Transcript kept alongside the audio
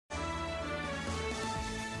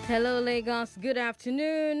Hello, Lagos. Good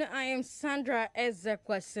afternoon. I am Sandra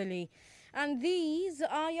Ezekwesili, and these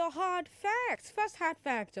are your hard facts. First hard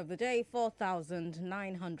fact of the day: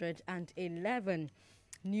 4,911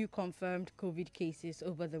 new confirmed COVID cases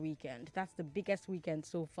over the weekend. That's the biggest weekend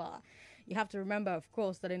so far. You have to remember, of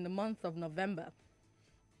course, that in the month of November,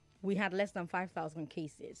 we had less than 5,000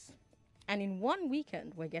 cases. And in one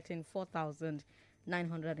weekend, we're getting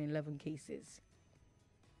 4,911 cases.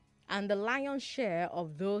 And the lion's share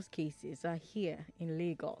of those cases are here in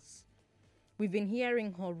Lagos. We've been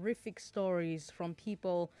hearing horrific stories from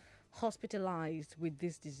people hospitalized with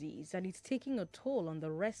this disease, and it's taking a toll on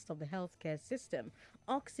the rest of the healthcare system.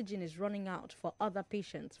 Oxygen is running out for other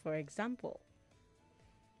patients, for example.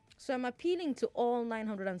 So I'm appealing to all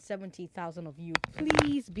 970,000 of you.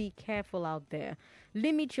 Please be careful out there.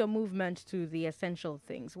 Limit your movement to the essential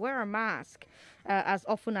things. Wear a mask as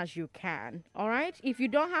often as you can. All right? If you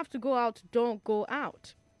don't have to go out, don't go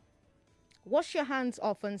out. Wash your hands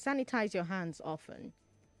often. Sanitize your hands often.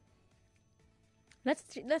 Let's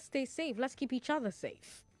stay safe. Let's keep each other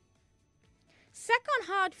safe. Second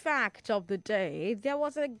hard fact of the day: there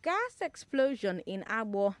was a gas explosion in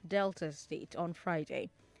Abo, Delta State on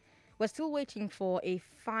Friday. We're still waiting for a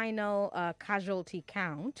final casualty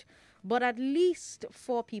count, but at least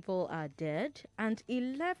 4 people are dead and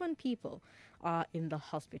 11 people are in the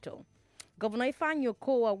hospital. Governor Ifeanyi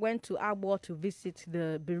Okowa went to Abo to visit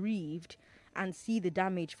the bereaved and see the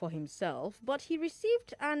damage for himself, but he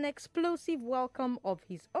received an explosive welcome of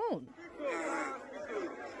his own.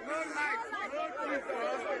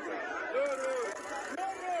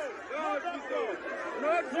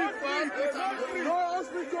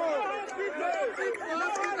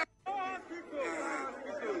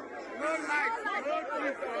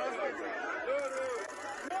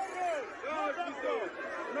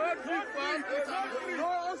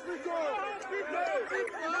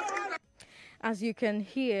 As you can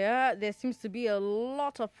hear, there seems to be a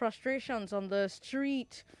lot of frustrations on the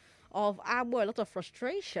street of Abo, a lot of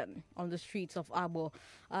frustration on the streets of Abo.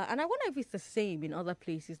 And I wonder if it's the same in other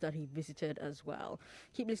places that he visited as well.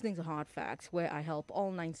 Keep listening to Hard Facts, where I help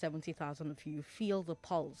all 970,000 of you feel the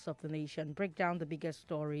pulse of the nation, break down the biggest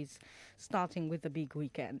stories, starting with the big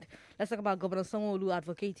weekend. Let's talk about Governor Sanwo-Olu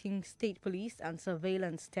advocating state police and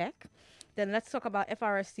surveillance tech. Then let's talk about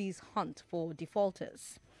FRSC's hunt for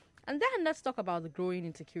defaulters. And then let's talk about the growing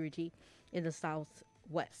insecurity in the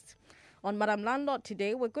Southwest. On Madam Landlord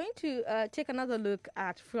today, we're going to take another look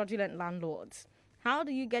at fraudulent landlords. How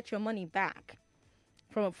do you get your money back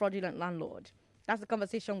from a fraudulent landlord? That's the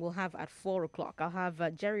conversation we'll have at 4 o'clock. I'll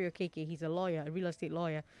have Jerry Okeke, he's a lawyer, a real estate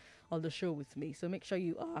lawyer, on the show with me. So make sure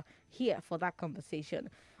you are here for that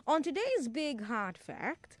conversation. On today's big hard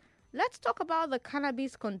fact, let's talk about the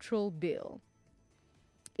Cannabis Control Bill.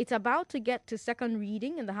 It's about to get to second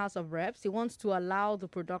reading in the House of Reps. It wants to allow the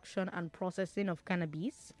production and processing of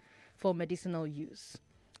cannabis for medicinal use.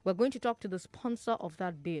 We're going to talk to the sponsor of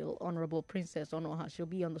that bill, Honorable Princess Onoha. She'll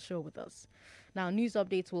be on the show with us. Now, news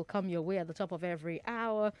updates will come your way at the top of every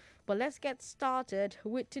hour, but let's get started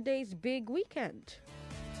with today's big weekend.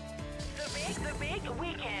 The big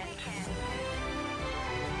weekend.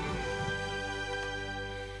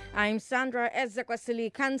 I'm Sandra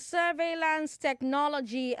Ezekwesili. Can surveillance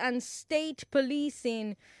technology and state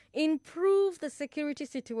policing improve the security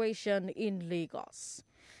situation in Lagos?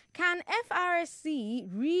 Can FRSC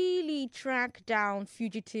really track down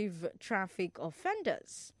fugitive traffic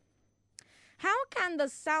offenders? How can the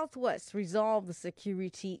Southwest resolve the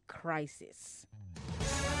security crisis?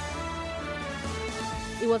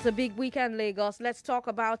 It was a big weekend, Lagos. Let's talk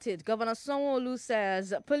about it. Governor Sanwo-Olu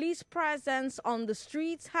says police presence on the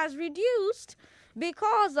streets has reduced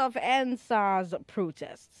because of NSAS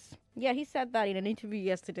protests. Yeah, he said that in an interview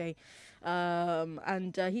yesterday.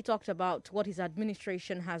 And he talked about what his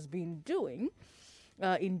administration has been doing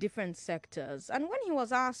in different sectors. And when he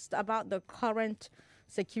was asked about the current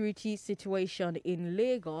security situation in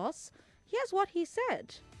Lagos, here's what he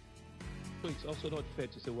said. So it's also not fair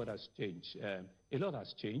to say what has changed. A lot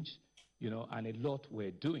has changed, and a lot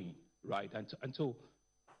we're doing, right? And so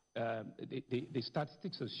the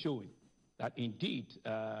statistics are showing that indeed,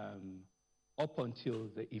 up until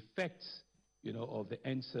the effects, of the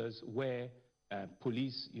answers where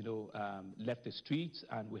police, left the streets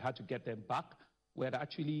and we had to get them back, we're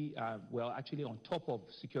actually on top of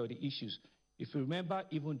security issues. If you remember,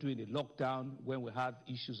 even during the lockdown, when we had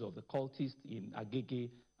issues of the cultists in Agege,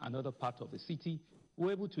 another part of the city, we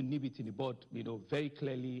were able to nib it in the bud, very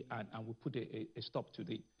clearly, and we put a stop to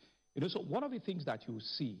it. So one of the things that you will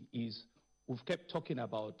see is we've kept talking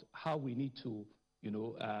about how we need to,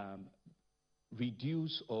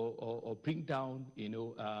 reduce or bring down,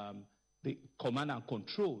 the command and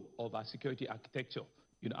control of our security architecture.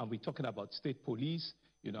 And we're talking about state police,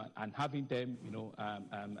 and having them,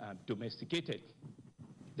 domesticated.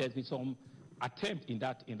 There's been some attempt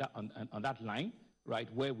on that line, right,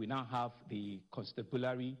 where we now have the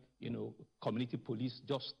constabulary, community police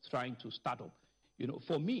just trying to start up.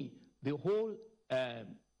 For me, the whole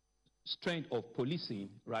strength of policing,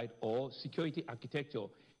 right, or security architecture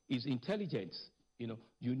is intelligence.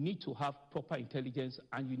 You need to have proper intelligence,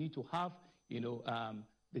 and you need to have,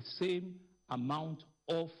 the same amount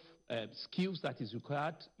of skills that is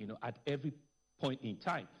required, at every point in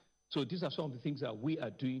time. So these are some of the things that we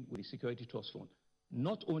are doing with the Security Trust Fund.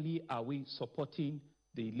 Not only are we supporting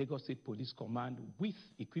the Lagos State Police Command with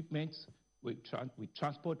equipment, with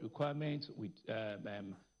transport requirements,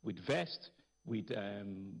 with vests, with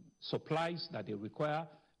supplies that they require,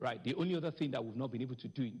 right? The only other thing that we've not been able to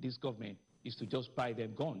do in this government is to just buy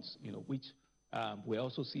them guns, which we're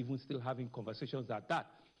also even still having conversations at that.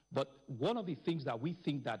 But one of the things that we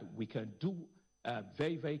think that we can do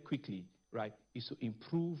very, very quickly, right, is to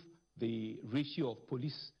improve the ratio of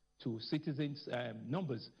police to citizens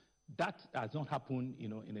numbers. That has not happened,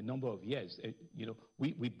 in a number of years.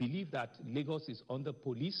 We believe that Lagos is under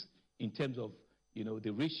police in terms of,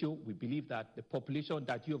 the ratio. We believe that the population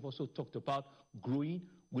that you have also talked about growing,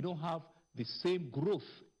 we don't have the same growth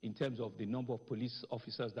in terms of the number of police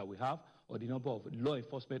officers that we have or the number of law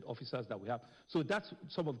enforcement officers that we have. So that's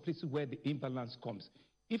some of the places where the imbalance comes.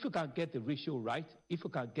 If you can get the ratio right, if you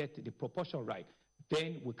can get the proportion right,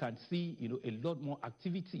 then we can see, a lot more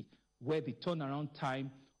activity where the turnaround time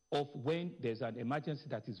of when there's an emergency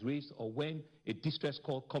that is raised or when a distress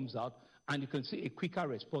call comes out, and you can see a quicker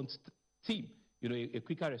response team, a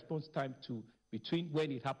quicker response time between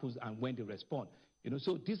when it happens and when they respond.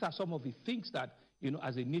 So these are some of the things that,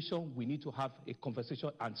 as a nation, we need to have a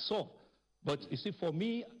conversation and solve. But you see, for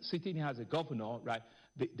me, sitting here as a governor, right,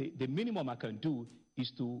 the minimum I can do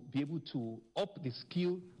is to be able to up the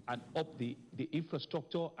skill and up the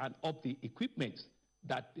infrastructure and up the equipment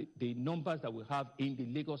that the numbers that we have in the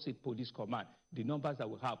Lagos State Police Command, the numbers that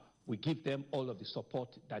we have, we give them all of the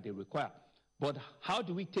support that they require. But how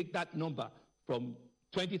do we take that number from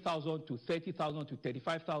 20,000 to 30,000 to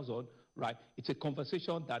 35,000, right? It's a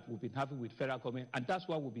conversation that we've been having with federal government, and that's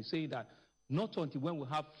why we'll be saying that not until when we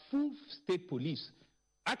have full state police,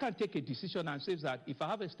 I can take a decision and say that if I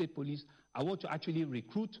have a state police, I want to actually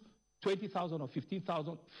recruit 20,000 or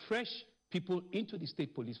 15,000 fresh people into the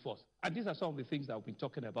state police force. And these are some of the things that we've been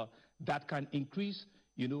talking about that can increase,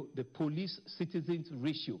 the police-citizens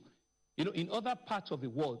ratio. In other parts of the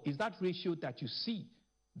world, is that ratio that you see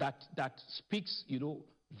that speaks,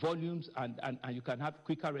 volumes and you can have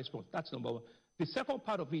quicker response. That's number one. The second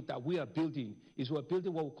part of it that we are building is we're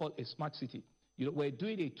building what we call a smart city. We're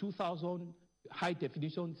doing a 2,000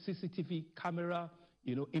 high-definition CCTV camera,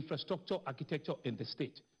 infrastructure architecture in the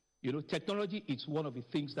state. Technology is one of the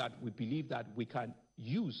things that we believe that we can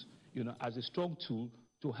use, as a strong tool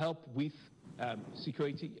to help with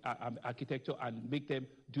security architecture and make them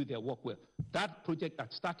do their work well. That project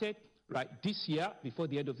that started, right, this year, before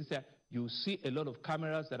the end of this year, you'll see a lot of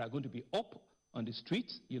cameras that are going to be up on the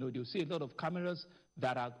streets. You'll see a lot of cameras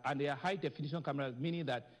and they are high-definition cameras, meaning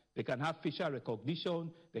that they can have facial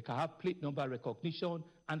recognition, they can have plate number recognition,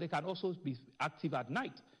 and they can also be active at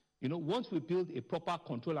night. Once we build a proper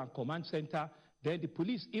control and command center, then the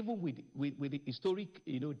police, even with the historic,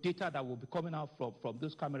 data that will be coming out from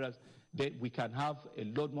those cameras, then we can have a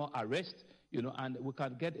lot more arrests, and we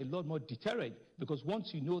can get a lot more deterrent, because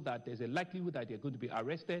once you know that there's a likelihood that they're going to be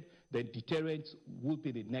arrested, then deterrence will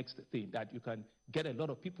be the next thing, that you can get a lot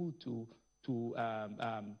of people to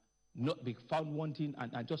not be found wanting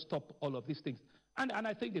and just stop all of these things. And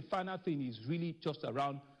I think the final thing is really just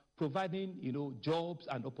around providing, jobs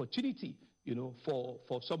and opportunity,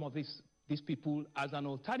 for some of these people as an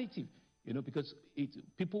alternative, because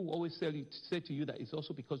people always say to you that it's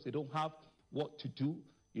also because they don't have what to do,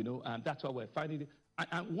 and that's why we're finding it.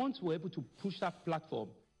 And once we're able to push that platform,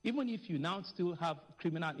 even if you now still have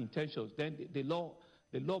criminal intentions, then the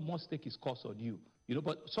law must take its course on you.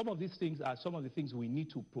 But some of these things are some of the things we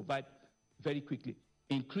need to provide very quickly.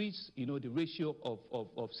 Increase, the ratio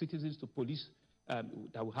of citizens to police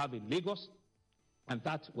that we have in Lagos, and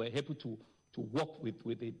that we're able to work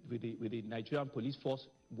with the Nigerian police force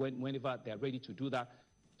whenever they're ready to do that.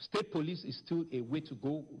 State police is still a way to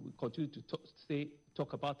go. We continue to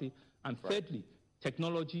talk about it. And thirdly,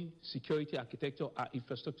 technology, security, architecture are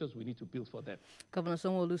infrastructures we need to build for them. Governor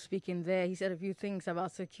Sanwo-Olu speaking there, he said a few things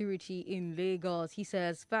about security in Lagos. He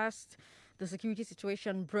says, first, the security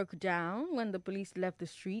situation broke down when the police left the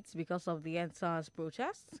streets because of the NSAS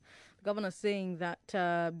protests. The governor saying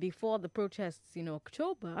that before the protests in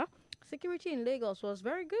October, security in Lagos was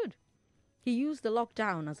very good. He used the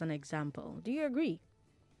lockdown as an example. Do you agree?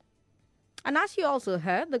 And as you also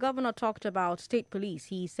heard, the governor talked about state police.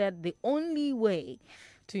 He said the only way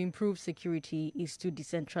to improve security is to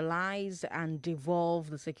decentralize and devolve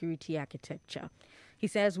the security architecture. He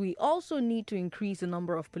says we also need to increase the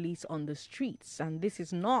number of police on the streets, and this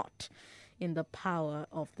is not in the power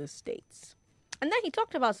of the states. And then he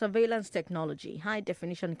talked about surveillance technology,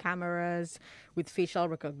 high-definition cameras with facial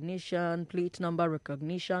recognition, plate number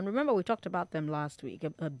recognition. Remember, we talked about them last week a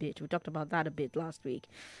bit. We talked about that a bit last week.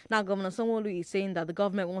 Now, Governor Sanwo-Olu is saying that the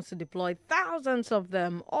government wants to deploy thousands of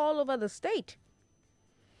them all over the state.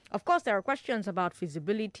 Of course, there are questions about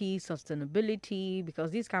feasibility, sustainability,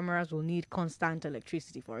 because these cameras will need constant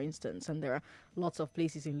electricity, for instance. And there are lots of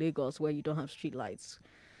places in Lagos where you don't have streetlights,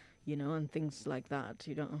 and things like that.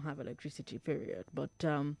 You don't have electricity, period. But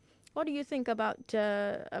what do you think about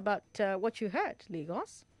what you heard,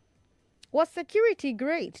 Lagos? Was security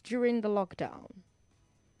great during the lockdown?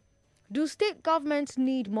 Do state governments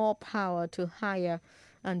need more power to hire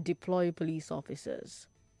and deploy police officers?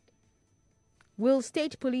 Will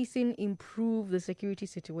state policing improve the security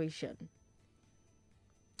situation?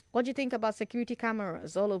 What do you think about security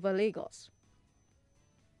cameras all over Lagos?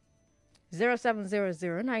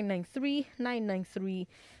 0700-993-993-993.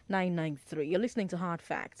 You're listening to Hard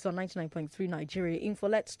Facts on 99.3 Nigeria Info.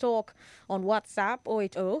 Let's talk on WhatsApp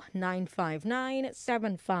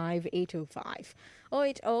 080-959-75805.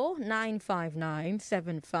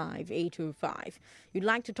 080-959-75805. You'd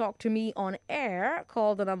like to talk to me on air,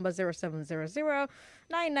 call the number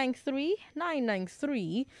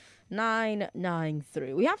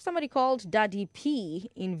 0700-993-993-993. We have somebody called Daddy P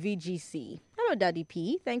in VGC. Hello, Daddy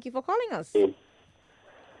P. Thank you for calling us.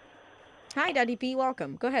 Hi, Daddy P.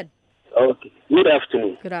 Welcome. Go ahead. Okay. Good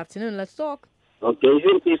afternoon. Good afternoon. Let's talk. Okay.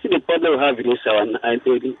 You see the problem we have in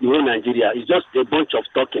Nigeria is just a bunch of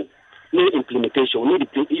talking, no implementation. We need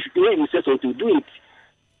if you say something, do it.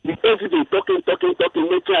 Every day talking,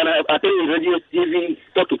 making and attending radio, TV,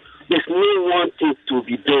 talking. There's no one thing to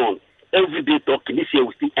be done. Every day talking. This year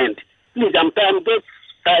will still end. Please, I'm tired and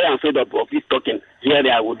fed up of this talking. Here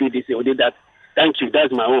I will do this, I will do that. Thank you.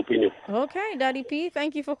 That's my own opinion. Okay, Daddy P,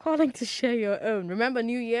 thank you for calling to share your own. Remember,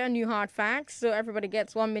 new year, new hard facts. So everybody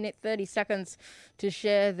gets 1 minute, 30 seconds to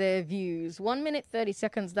share their views. 1 minute, 30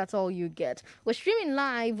 seconds, that's all you get. We're streaming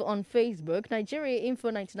live on Facebook, Nigeria Info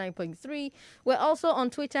 99.3. We're also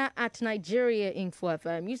on Twitter at Nigeria Info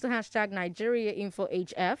FM. Use the hashtag Nigeria Info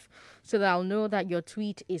HF so that I'll know that your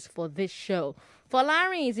tweet is for this show.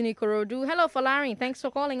 Falari is in Ikorodu. Hello, Falari. Thanks for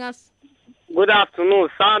calling us. Good afternoon,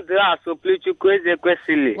 Sandra. So please, you crazy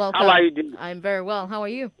question. Welcome. How are you doing? I'm very well. How are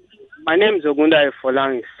you? My name is Ogunda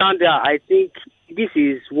Folani. Sandra, I think this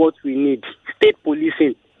is what we need. State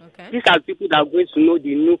policing. Okay. These are people that are going to know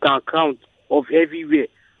the nook and count of everywhere.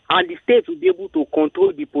 And the state will be able to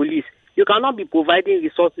control the police. You cannot be providing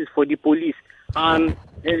resources for the police and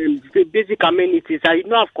the basic amenities, and you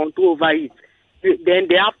don't have control over it. Then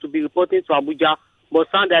they have to be reporting to Abuja. But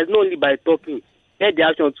Sandra, it's not only by talking. Let the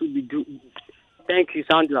action to be due. Thank you,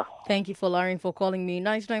 Sandra. Thank you, Lauren, for calling me.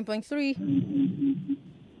 99.3.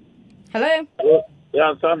 Hello?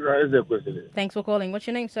 Yeah, Sandra is the question. Thanks for calling. What's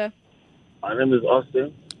your name, sir? My name is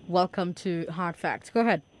Austin. Welcome to Hard Facts. Go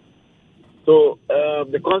ahead. So,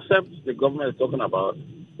 the concept the government is talking about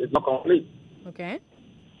is not complete. Okay.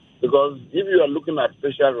 Because if you are looking at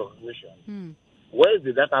facial recognition, where is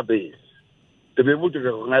the database to be able to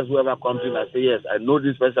recognize whoever comes in and say, yes, I know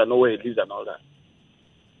this person, I know where he lives and all that?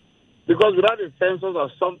 Because without a sensors or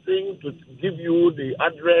something to give you the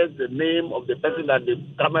address, the name of the person that the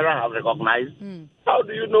camera have recognized, how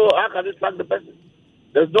do you know, how can you track the person?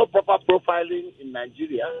 There's no proper profiling in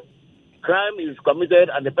Nigeria. Crime is committed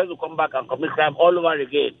and the person will come back and commit crime all over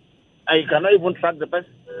again. And you cannot even track the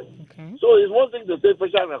person. Okay. So it's one thing to say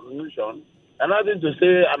facial recognition, another thing to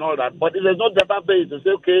say and all that. But if there's no database to say,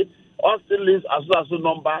 okay, Austin lives as a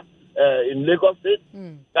number in Lagos State,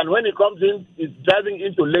 and when he comes in, he's driving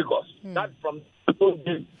into Lagos. That's from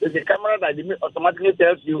there's a camera that automatically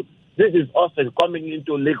tells you this is Austin coming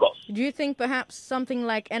into Lagos. Do you think perhaps something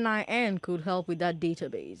like NIN could help with that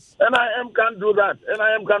database? NIM can't do that.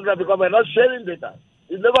 NIM can't do that because we're not sharing data.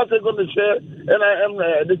 Is Lagos State going to share NIM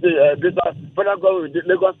data, federal government with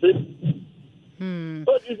Lagos State?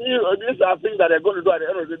 So these are things that they're going to do at the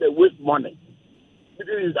end of the day, waste money.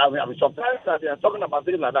 I'm surprised that they are talking about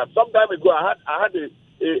things like that. Some time ago, I had a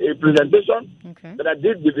a presentation Okay. that I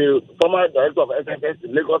did with the former director of SSS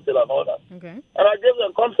in Lagos State and all that. Okay. And I gave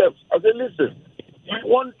them concepts. I said, listen, we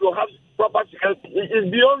want to have proper security.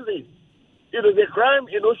 It's beyond this. It is a crime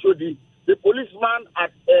in Oshodi. The policeman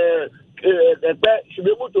at should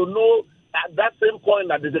be able to know at that same point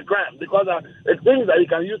that it's a crime because the things that he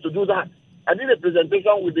can use to do that. I did a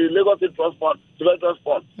presentation with the Lagos State Transport, Civil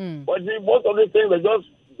Transport. But most of these things, they just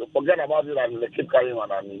forget about it and they keep carrying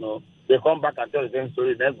on and, they come back and tell the same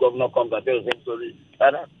story. Next governor comes and tells the same story.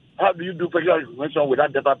 And how do you do facial recognition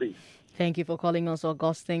without database? Thank you for calling us,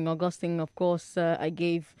 Augustine. Augustine, of course, I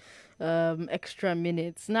gave extra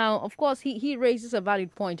minutes. Now, of course, he raises a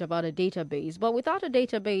valid point about a database, but without a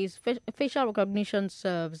database, facial recognition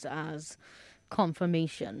serves as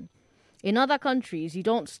confirmation. In other countries, you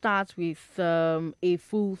don't start with a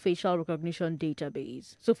full facial recognition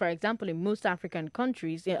database. So, for example, in most African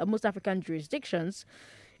countries, most African jurisdictions,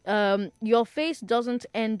 your face doesn't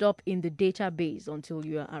end up in the database until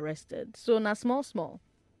you are arrested. So, na small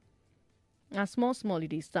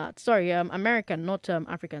it is start. Sorry, American, not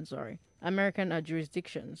African, sorry. American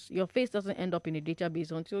jurisdictions. Your face doesn't end up in a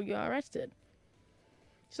database until you're arrested.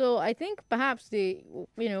 So I think perhaps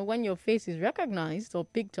when your face is recognized or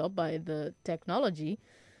picked up by the technology,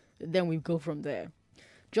 then we go from there.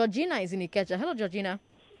 Georgina is in Ikeja. Hello, Georgina.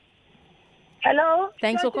 Hello.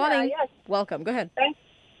 Thanks for calling. Yes. Welcome. Go ahead. Thanks.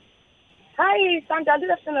 Hi, Sandra.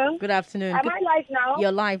 Good afternoon. Good afternoon. Am I live now?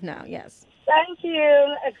 You're live now, yes. Thank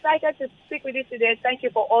you. Excited to speak with you today. Thank you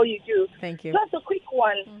for all you do. Thank you. Just a quick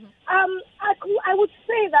one. I would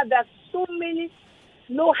say that there's so many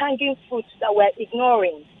low-hanging fruits that we're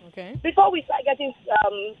ignoring. Okay. Before we start getting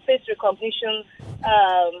face recognition,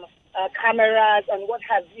 cameras, and what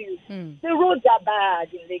have you, the roads are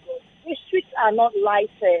bad in Lagos. The streets are not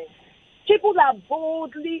licensed. People are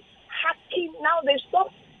boldly hacking. Now they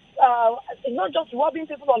stop, not just robbing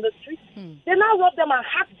people on the street. They now rob them and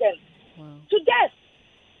hack them to death.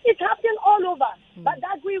 It's happening all over. But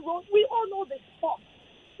that Green Road, we all know the spot.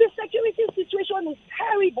 The security situation is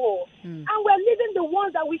terrible. And we're leaving the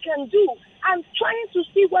ones that we can do and trying to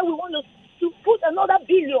see where we want to put another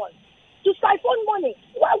billion to siphon money.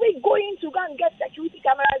 Why are we going to go and get security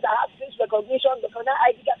cameras that have face recognition, the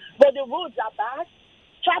ID card, but the roads are bad?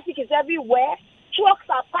 Traffic is everywhere. Trucks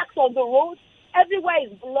are parked on the road. Everywhere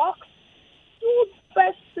is blocked. Do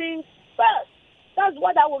first things first. That's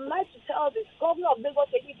what I would like to tell the governor of Lagos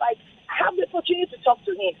if I have the opportunity to talk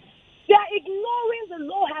to him. They are ignoring the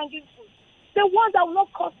low-hanging fruit, the ones that will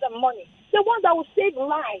not cost them money, the ones that will save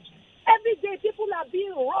lives. Every day, people are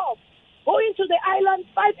being robbed. Going to the island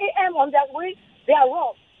 5 a.m. on their way, they are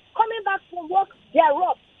robbed. Coming back from work, they are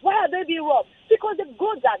robbed. Why are they being robbed? Because the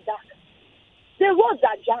roads are dark. The roads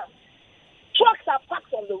are jammed. Trucks are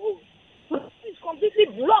parked on the road. It's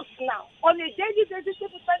completely blocked now. On a daily basis,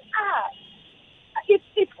 people say,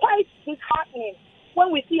 it's quite disheartening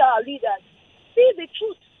when we see our leaders see the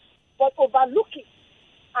truth, but overlook it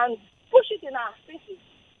and push it in our faces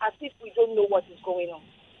as if we don't know what is going on.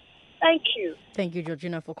 Thank you. Thank you,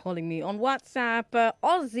 Georgina, for calling me. On WhatsApp,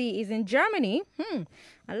 Ozzy is in Germany.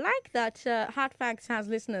 I like that Hard Facts has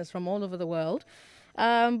listeners from all over the world.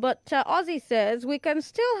 But Ozzy says we can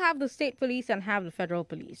still have the state police and have the federal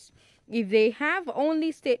police. If they have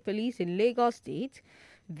only state police in Lagos State,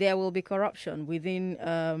 there will be corruption within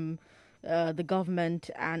the government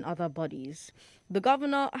and other bodies. The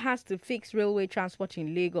governor has to fix railway transport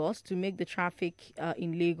in Lagos to make the traffic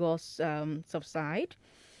in Lagos subside.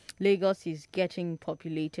 Lagos is getting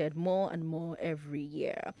populated more and more every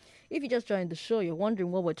year. If you just joined the show, you're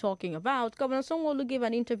wondering what we're talking about. Governor Sanwo-Olu gave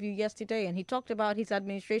an interview yesterday and he talked about his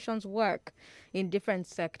administration's work in different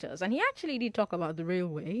sectors. And he actually did talk about the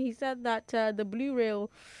railway. He said that the Blue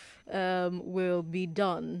Rail will be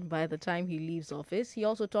done by the time he leaves office. He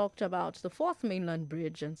also talked about the Fourth Mainland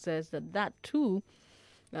Bridge and says that too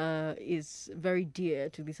is very dear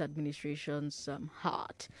to this administration's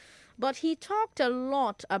heart. But he talked a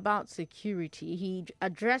lot about security. He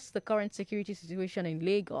addressed the current security situation in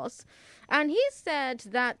Lagos. And he said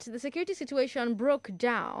that the security situation broke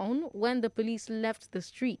down when the police left the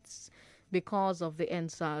streets because of the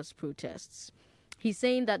NSAS protests. He's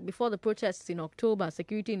saying that before the protests in October,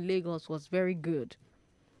 security in Lagos was very good.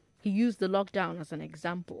 He used the lockdown as an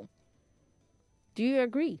example. Do you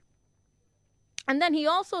agree? And then he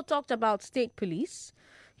also talked about state police.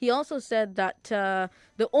 He also said that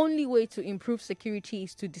the only way to improve security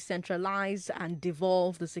is to decentralize and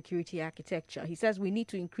devolve the security architecture. He says we need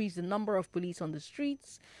to increase the number of police on the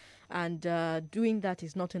streets, and doing that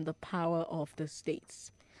is not in the power of the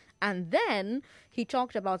states. And then he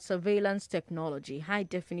talked about surveillance technology,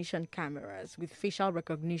 high-definition cameras with facial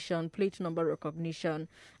recognition, plate number recognition,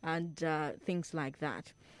 and things like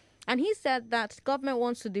that. And he said that government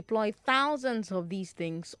wants to deploy thousands of these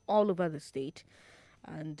things all over the state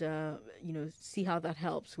and, see how that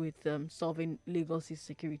helps with solving Lagos'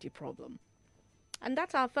 security problem. And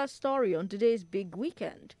that's our first story on today's big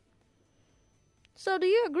weekend. So do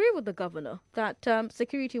you agree with the governor that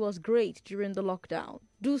security was great during the lockdown?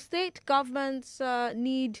 Do state governments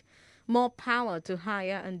need more power to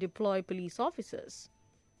hire and deploy police officers?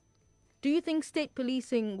 Do you think state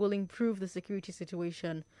policing will improve the security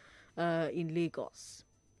situation in Lagos?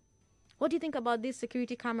 What do you think about these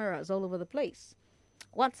security cameras all over the place?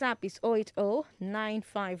 WhatsApp is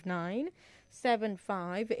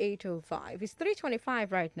 080-959-75805. It's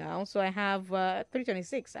 3:25 right now, so I have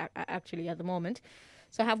 3:26 actually at the moment.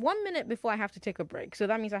 So I have 1 minute before I have to take a break. So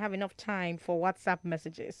that means I have enough time for WhatsApp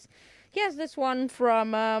messages. Here's this one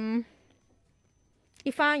from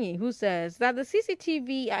Ifeanyi, who says that the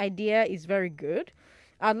CCTV idea is very good.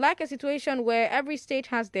 I'd like a situation where every state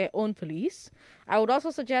has their own police. I would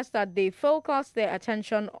also suggest that they focus their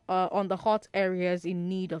attention on the hot areas in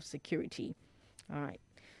need of security. All right.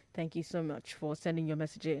 Thank you so much for sending your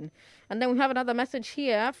message in. And then we have another message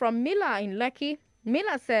here from Mila in Lekki.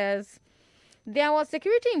 Mila says, there was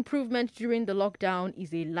security improvement during the lockdown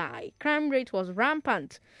is a lie. Crime rate was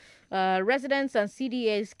rampant. Residents and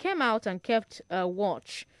CDAs came out and kept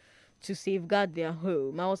watch to safeguard their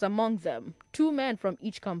home. I was among them. 2 men from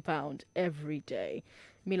each compound every day.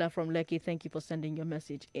 Mila from Lekki, thank you for sending your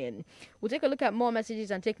message in. We'll take a look at more messages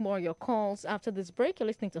and take more of your calls after this break. You're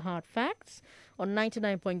listening to Hard Facts on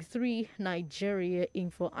 99.3 Nigeria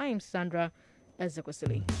Info. I am Sandra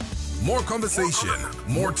Ezekwesili. More conversation,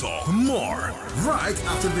 more talk, more right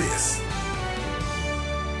after this.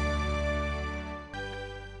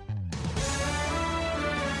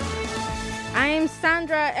 I'm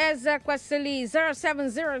Sandra Ezekwesili,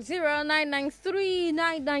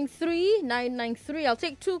 0700-993-993. I'll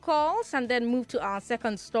take 2 calls and then move to our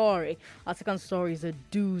second story. Our second story is a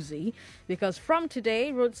doozy because from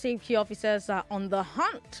today, road safety officers are on the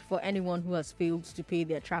hunt for anyone who has failed to pay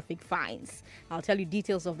their traffic fines. I'll tell you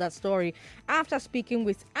details of that story after speaking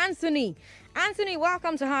with Anthony. Anthony,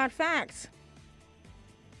 welcome to Hard Facts.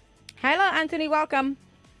 Hello, Anthony, welcome.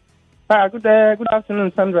 Good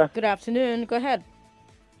afternoon, Sandra. Good afternoon. Go ahead.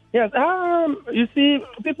 Yes. You see,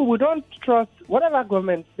 people, we don't trust whatever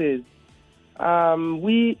government says.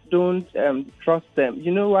 We don't trust them.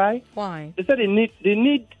 You know why? Why? They said they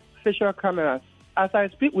need facial cameras. As I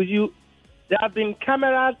speak with you, there have been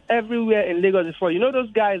cameras everywhere in Lagos before. You know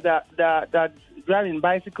those guys that driving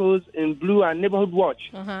bicycles in blue and neighborhood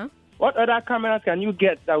watch. Uh-huh. What other cameras can you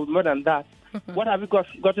get that would more than that? What have you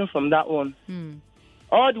gotten from that one?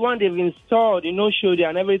 All the one they've installed, show there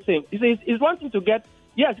and everything. It's one thing to get.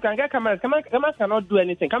 Yes, you can get cameras. Cameras cannot do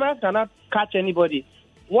anything. Cameras cannot catch anybody.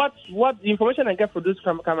 What the information I get for those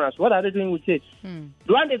cameras? What are they doing with it? The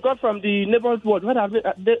one they got from the neighborhood watch, what have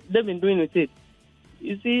they been doing with it?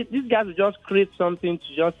 You see, these guys will just create something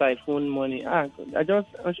to just siphon money. Honestly, I just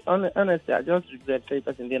regret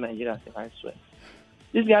 30% in Nigeria, if I swear.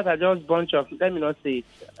 These guys are just a bunch of, let me not say it.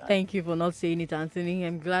 Thank you for not saying it, Anthony.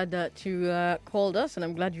 I'm glad that you called us, and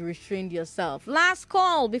I'm glad you restrained yourself. Last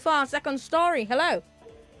call before our second story. Hello.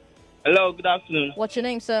 Hello, good afternoon. What's your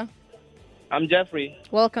name, sir? I'm Jeffrey.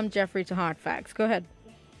 Welcome, Jeffrey, to Hard Facts. Go ahead.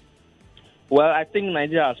 Well, I think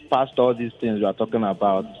Nigeria has passed all these things we are talking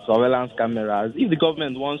about, surveillance cameras. If the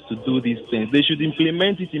government wants to do these things, they should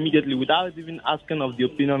implement it immediately without even asking of the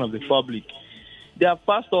opinion of the public. They have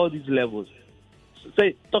passed all these levels.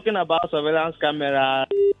 Say, talking about surveillance camera.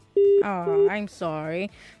 Oh, I'm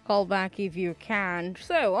sorry. Call back if you can.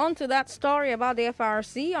 So, on to that story about the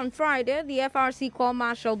FRC. On Friday, the FRC Corps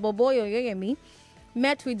Marshal Boboyo Oyeyemi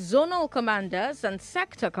met with zonal commanders and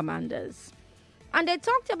sector commanders. And they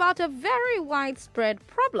talked about a very widespread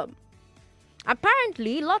problem.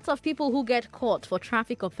 Apparently, lots of people who get caught for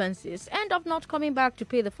traffic offenses end up not coming back to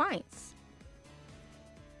pay the fines.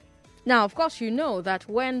 Now, of course, you know that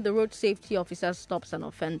when the road safety officer stops an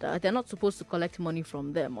offender, they're not supposed to collect money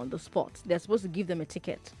from them on the spot. They're supposed to give them a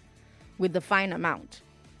ticket with the fine amount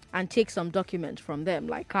and take some document from them,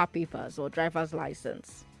 like car papers or driver's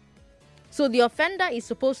license. So the offender is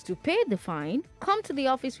supposed to pay the fine, come to the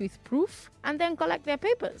office with proof, and then collect their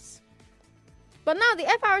papers. But now the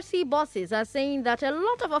FRC bosses are saying that a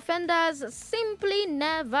lot of offenders simply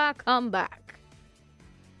never come back.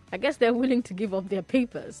 I guess they're willing to give up their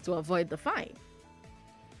papers to avoid the fine.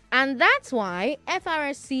 And that's why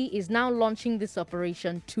FRSC is now launching this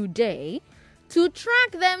operation today to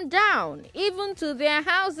track them down, even to their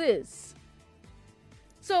houses.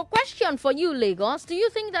 So, question for you, Lagos. Do you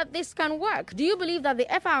think that this can work? Do you believe that the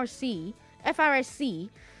FRSC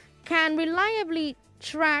can reliably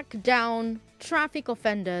track down traffic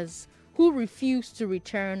offenders who refuse to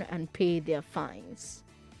return and pay their fines?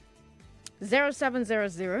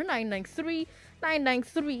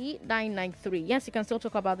 0700-993-993. Yes, you can still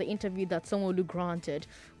talk about the interview that Sanwo-Olu granted,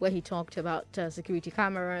 where he talked about security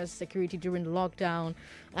cameras, security during the lockdown,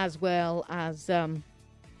 as well as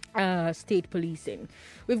state policing.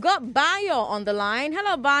 We've got Bayo on the line.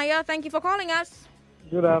 Hello, Bayo. Thank you for calling us.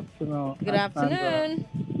 Good afternoon. Good afternoon.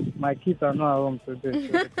 My kids are not home today.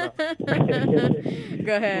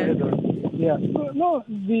 Go ahead. Yeah. No,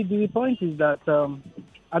 the point is that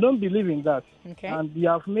I don't believe in that. Okay. And we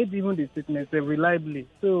have made even the statement reliably.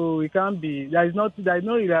 So it can't be. There is no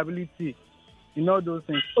reliability in all those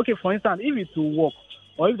things. Okay, for instance, if it will work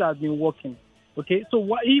or if it has been working, okay, so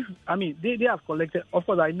what if, they have collected, of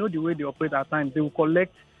course, I know the way they operate at times. They will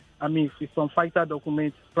collect, some fighter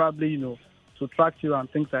documents, probably, to track you and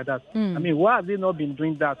things like that. Why have they not been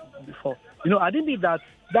doing that before? I didn't think that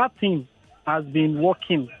thing has been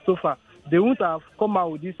working so far. They wouldn't have come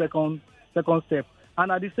out with this second step. And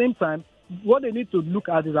at the same time, what they need to look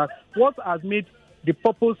at is that what has made the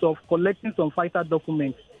purpose of collecting some fighter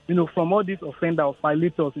documents, from all these offender or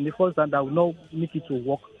violators in the first time that will not make it to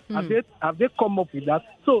work. Have they come up with that?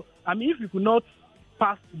 So, if you could not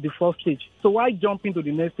pass the first stage, so why jump into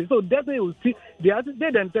the next stage? So definitely will see they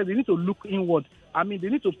themselves, they need to look inward. They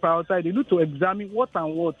need to prioritize, they need to examine what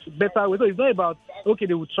and what better way. So it's not about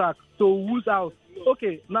they will track. So who's out?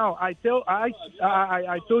 Okay, now I told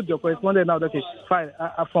your correspondent now that fine,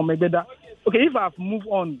 from Ebeda. Okay, if I've moved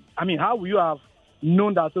on, how will you have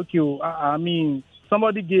known that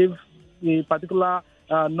somebody gave a particular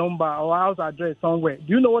number or house address somewhere? Do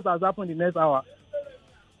you know what has happened in the next hour?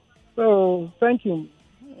 So, thank you.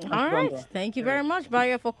 All right. Thank you very much,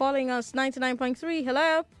 Bayo, for calling us. 99.3.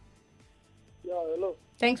 Hello. Yeah, hello.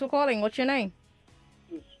 Thanks for calling. What's your name?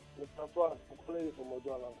 It's Mr. Frank. I'm calling you from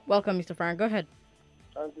Ojala. Welcome, Mr. Frank. Go ahead.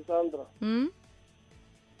 Auntie Sandra.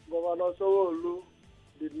 Governor Sanwo-Olu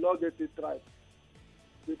did not get it right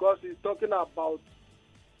because he's talking about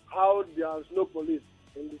how there's no police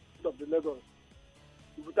in the state of the Lagos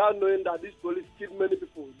without knowing that this police killed many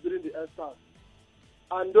people during the EndSARS.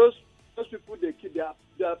 And those people they kill,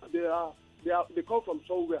 they come from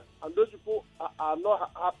somewhere, and those people are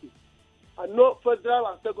not happy. And no federal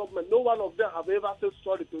and state government, no one of them have ever said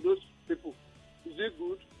sorry to those people. Is it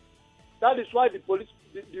good? That is why the police,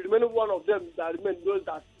 the remaining one of them that remain, knows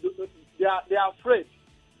that they are afraid,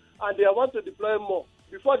 and they want to deploy more.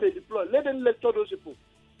 Before they deploy, let them lecture those people.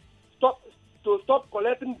 Stop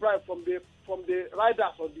collecting bribe from the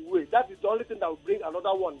riders on the way. That is the only thing that will bring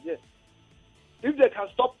another one here. If they can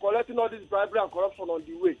stop collecting all this bribery and corruption on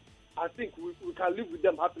the way, I think we can live with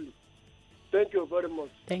them happily. Thank you very much.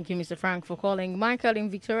 Thank you, Mr. Frank, for calling. Michael in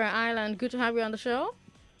Victoria Island, good to have you on the show.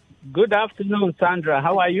 Good afternoon, Sandra.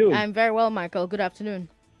 How are you? I'm very well, Michael. Good afternoon.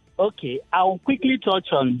 Okay, I'll quickly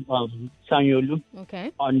touch on Sanwo-Olu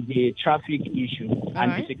on the traffic issue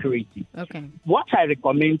and the security. Okay. What I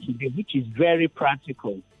recommend today, which is very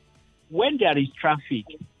practical, when there is traffic,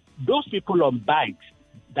 those people on bikes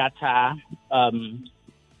that are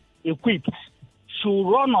equipped should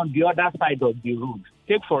run on the other side of the road.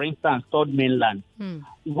 Take, for instance, Third Mainland.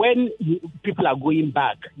 When people are going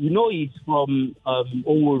back, it's from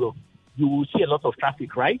Oworo, you will see a lot of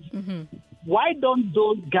traffic, right? Why don't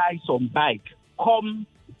those guys on bike come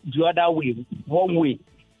the other way, one way?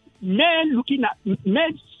 Men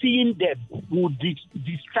seeing them will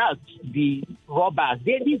distract the robbers.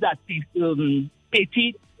 These are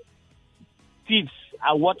petty thieves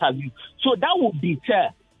and what have you. So that would deter.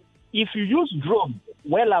 If you use drone,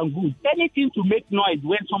 well and good. Anything to make noise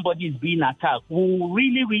when somebody is being attacked will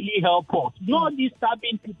really, really help us. Not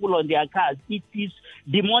disturbing people on their cars. It is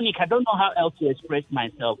demonic. I don't know how else to express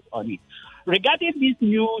myself on it. Regarding this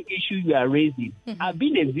new issue you are raising, I've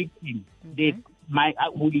been a victim. We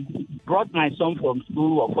brought my son from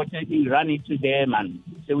school. Unfortunately, we ran into them and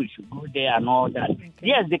said we should go there and all that.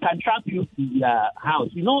 Yes, they can track you to their house.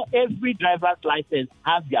 Every driver's license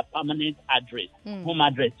has their permanent address, home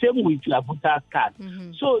address. Same with your voter's card.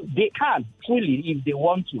 So they can, truly, if they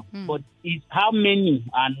want to. But it's how many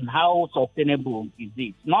and how sustainable is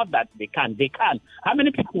it? Not that they can. They can. How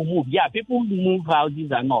many people move? Yeah, people move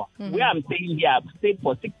houses and all. Where I'm staying here, I've stayed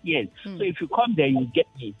for 6 years. So if you come there, you get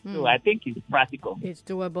me. So I think it's practical. Biko. It's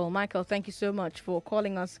doable. Michael, thank you so much for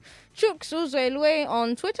calling us. Chuks Uzoelwe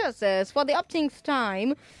on Twitter says, for the upteenth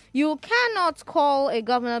time, you cannot call a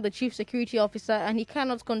governor the chief security officer and he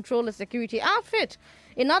cannot control a security outfit.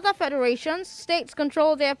 In other federations, states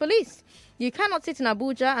control their police. You cannot sit in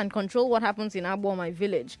Abuja and control what happens in Abomai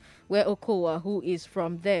village, where Okowa, who is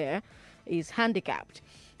from there, is handicapped.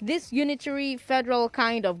 This unitary federal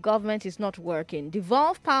kind of government is not working.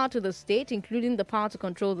 Devolve power to the state, including the power to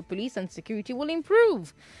control the police and security, will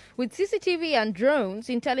improve. With CCTV and drones,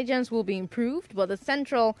 intelligence will be improved, but the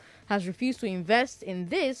central has refused to invest in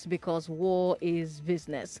this because war is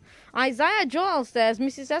business. Isaiah Joel says,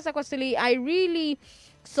 Mrs. Esakwasili, I really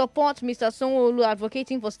support Mr. Sanwo-Olu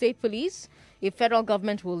advocating for state police if federal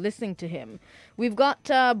government will listen to him. We've got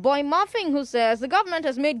Boy Muffing who says, the government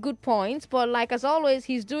has made good points, but like as always,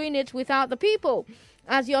 he's doing it without the people.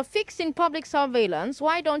 As you're fixing public surveillance,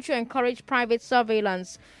 why don't you encourage private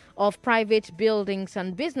surveillance of private buildings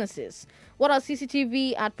and businesses? What are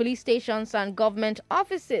CCTV at police stations and government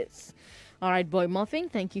offices? All right, Boy Muffing,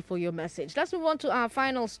 thank you for your message. Let's move on to our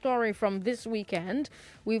final story from this weekend.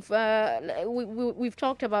 We've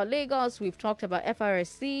talked about Lagos, we've talked about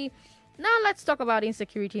FRSC. Now let's talk about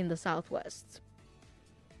insecurity in the Southwest.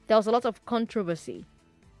 There was a lot of controversy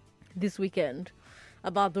this weekend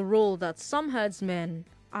about the role that some herdsmen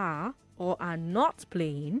are or are not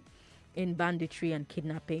playing in banditry and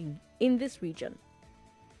kidnapping in this region.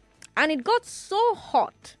 And it got so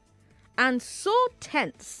hot and so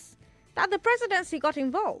tense that the presidency got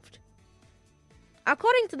involved.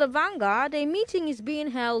 According to the Vanguard, a meeting is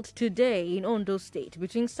being held today in Ondo State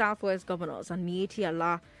between Southwest governors and Miyetti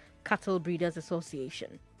Allah Cattle Breeders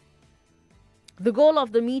Association. The goal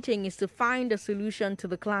of the meeting is to find a solution to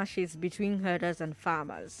the clashes between herders and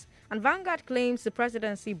farmers. And Vanguard claims the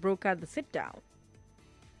presidency brokered the sit-down.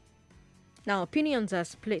 Now, opinions are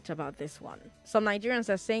split about this one. Some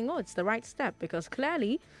Nigerians are saying, oh, it's the right step because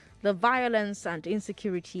clearly the violence and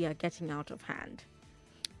insecurity are getting out of hand.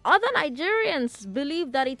 Other Nigerians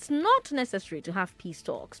believe that it's not necessary to have peace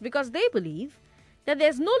talks because they believe that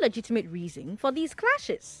there's no legitimate reason for these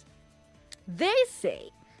clashes. They say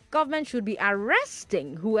government should be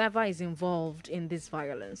arresting whoever is involved in this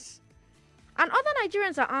violence. And other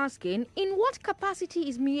Nigerians are asking, in what capacity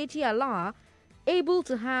is Miyetti Allah able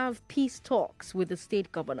to have peace talks with the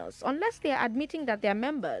state governors unless they are admitting that their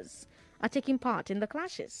members are taking part in the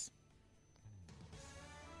clashes?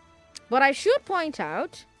 But I should point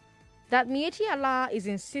out that Miyetti Allah is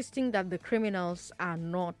insisting that the criminals are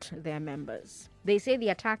not their members. They say the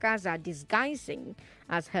attackers are disguising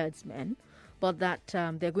as herdsmen, but that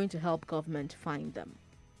they're going to help government find them.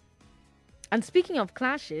 And speaking of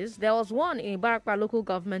clashes, there was one in Ibarakwa local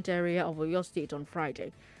government area of Oyo State on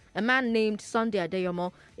Friday. A man named Sunday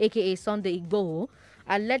Adeyomo, aka Sunday Igboho,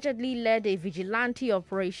 allegedly led a vigilante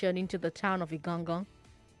operation into the town of Igangan.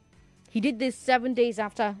 He did this 7 days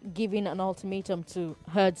after giving an ultimatum to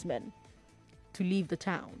herdsmen to leave the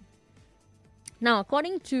town. Now,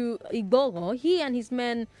 according to Igboho, he and his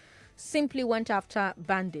men simply went after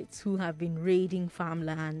bandits who have been raiding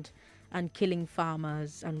farmland and killing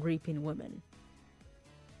farmers and raping women.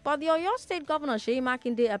 But the Oyo State Governor Seyi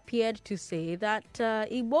Makinde appeared to say that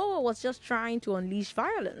Igboho was just trying to unleash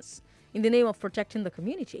violence in the name of protecting the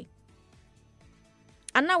community.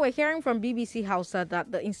 And now we're hearing from BBC Hausa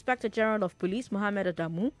that the Inspector General of Police, Mohammed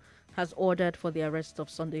Adamu, has ordered for the arrest of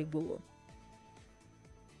Sunday Igboho.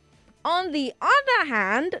 On the other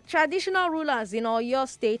hand, traditional rulers in Oyo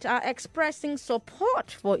State are expressing support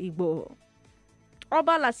for Igboho.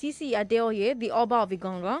 Oba Lasisi Adeoye, the Oba of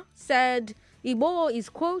Igonga, said Igboho is,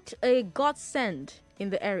 quote, a godsend in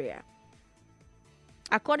the area.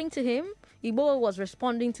 According to him, Igboho was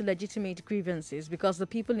responding to legitimate grievances because the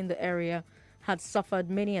people in the area had suffered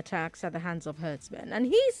many attacks at the hands of herdsmen. And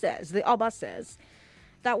he says, the Oba says,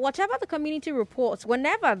 that whatever the community reports,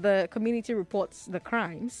 whenever the community reports the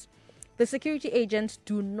crimes, the security agents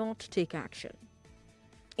do not take action.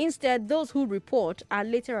 Instead, those who report are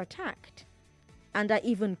later attacked and are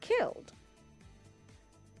even killed.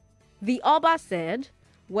 The Oba said,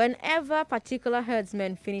 whenever particular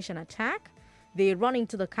herdsmen finish an attack, they run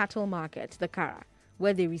into the cattle market, the Kara,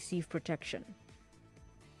 where they receive protection.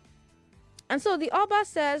 And so the Oba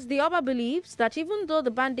says, the Oba believes that even though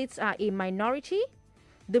the bandits are a minority,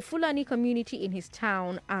 the Fulani community in his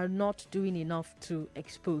town are not doing enough to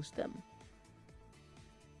expose them.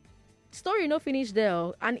 Story no finish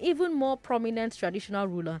there. An even more prominent traditional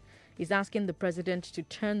ruler is asking the president to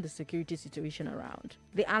turn the security situation around.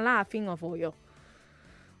 The Alaafin of Oyo,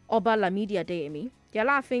 Oba Lamidi Adeyemi, They're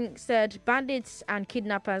laughing said bandits and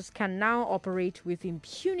kidnappers can now operate with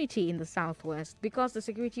impunity in the southwest because the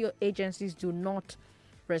security agencies do not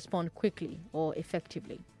respond quickly or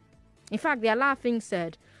effectively. In fact, they're laughing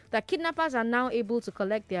said that kidnappers are now able to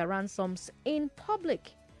collect their ransoms in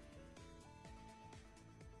public.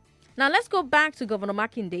 Now let's go back to Governor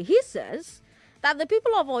Makinde. He says that the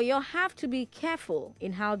people of Oyo have to be careful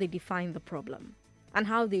in how they define the problem and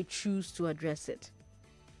how they choose to address it.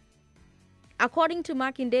 According to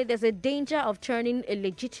Makinde, there's a danger of turning a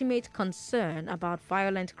legitimate concern about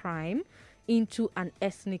violent crime into an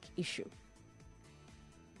ethnic issue.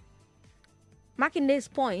 Makinde's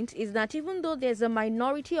point is that even though there's a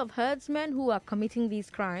minority of herdsmen who are committing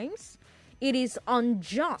these crimes, it is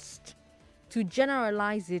unjust to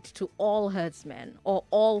generalize it to all herdsmen or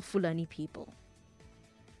all Fulani people,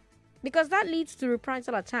 because that leads to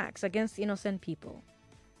reprisal attacks against innocent people.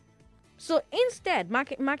 So instead,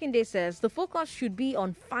 Makinde says the focus should be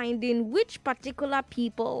on finding which particular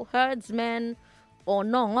people, herdsmen or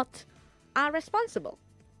not, are responsible.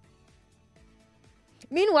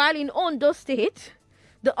 Meanwhile, in Ondo State,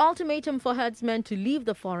 the ultimatum for herdsmen to leave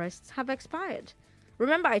the forests have expired.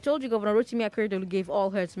 Remember, I told you Governor Rotimi Akeredolu gave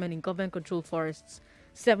all herdsmen in government-controlled forests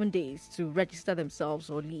 7 days to register themselves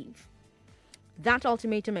or leave. That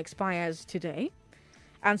ultimatum expires today.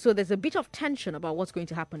 And so there's a bit of tension about what's going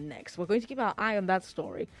to happen next. We're going to keep our eye on that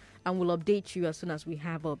story and we'll update you as soon as we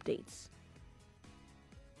have updates.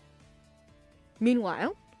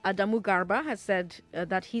 Meanwhile, Adamu Garba has said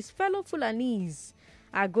that his fellow Fulanis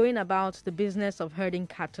are going about the business of herding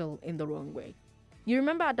cattle in the wrong way. You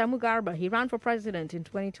remember Adamu Garba, he ran for president in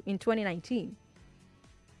 2019.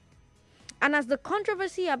 And as the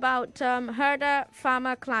controversy about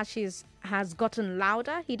herder-farmer clashes has gotten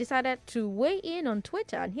louder, he decided to weigh in on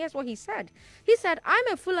Twitter. And here's what he said. He said, I'm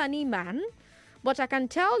a Fulani man, but I can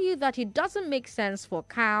tell you that it doesn't make sense for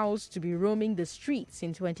cows to be roaming the streets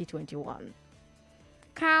in 2021.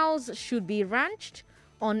 Cows should be ranched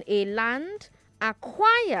on a land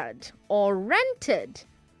acquired or rented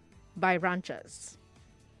by ranchers.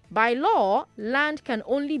 By law, land can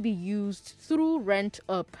only be used through rent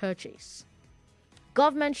or purchase.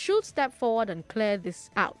 Government should step forward and clear this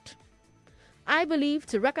out. I believe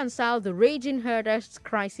to reconcile the raging herders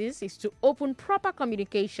crisis is to open proper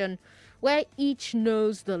communication where each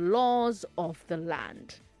knows the laws of the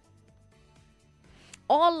land.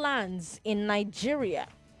 All lands in Nigeria,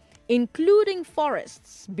 including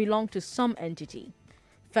forests, belong to some entity.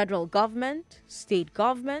 Federal government, state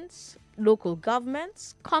governments, local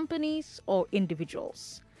governments, companies, or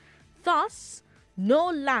individuals. Thus, no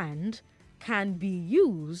land can be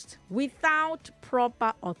used without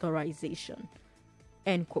proper authorization.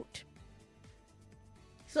 End quote.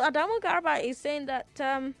 So Adamu Garba is saying that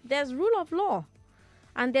there's rule of law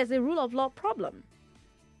and there's a rule of law problem.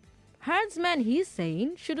 Herdsmen, he's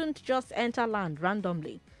saying, shouldn't just enter land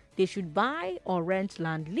randomly. They should buy or rent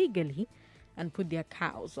land legally and put their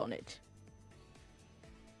cows on it.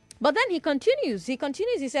 But then he continues,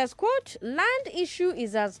 he says, quote, land issue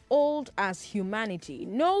is as old as humanity.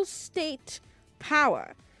 No state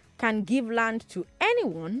power can give land to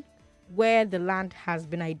anyone where the land has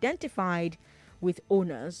been identified with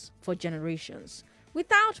owners for generations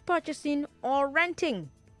without purchasing or renting.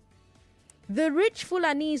 The rich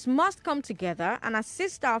Fulanis must come together and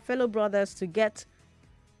assist our fellow brothers to get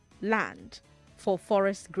land for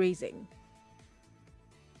forest grazing.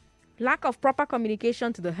 Lack of proper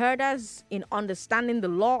communication to the herders in understanding the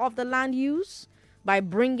law of the land use by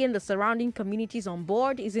bringing the surrounding communities on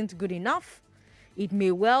board isn't good enough. It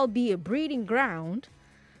may well be a breeding ground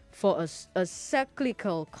for a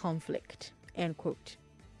cyclical conflict. End quote.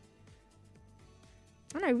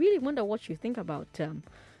 And I really wonder what you think about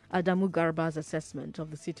Adamu Garba's assessment of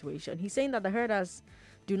the situation. He's saying that the herders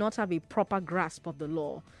do not have a proper grasp of the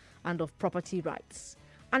law and of property rights.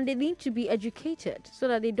 And they need to be educated so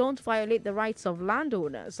that they don't violate the rights of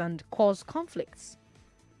landowners and cause conflicts.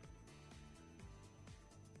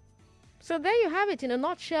 So there you have it in a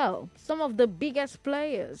nutshell. Some of the biggest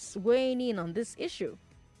players weighing in on this issue.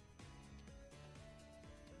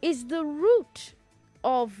 Is the root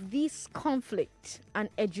of this conflict an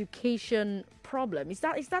education problem? Is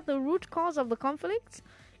that the root cause of the conflict?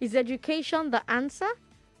 Is education the answer?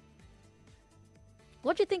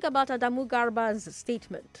 What do you think about Adamu Garba's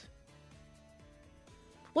statement?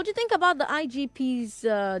 What do you think about the IGP's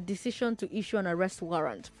decision to issue an arrest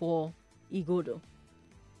warrant for Igodo?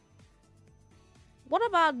 What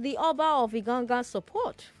about the Oba of Iganga's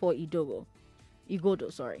support for Igodo?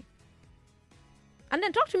 And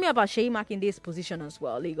then talk to me about Sheyi Makinde's position as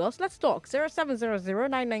well, Lagos. Let's talk.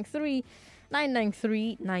 0700-993-993.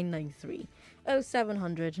 993 993.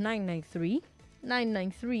 0700 993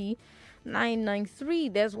 993 993.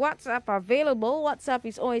 There's WhatsApp available. WhatsApp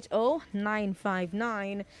is 080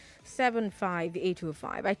 959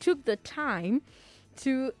 75805. I took the time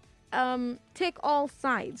to take all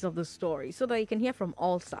sides of the story so that you can hear from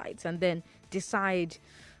all sides and then decide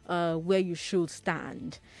where you should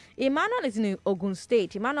stand. Emmanuel is in Ogun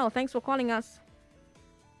State. Emmanuel, thanks for calling us.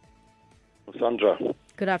 Sandra.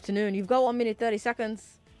 Good afternoon. You've got 1 minute 30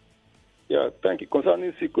 seconds. Yeah, thank you.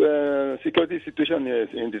 Concerning security situation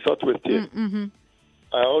in the southwest here,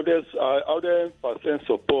 I always percent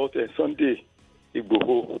support Sunday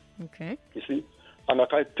Igboho. Okay. You see, and I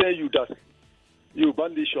can tell you that Yoruba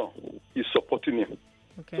Nation is supporting him.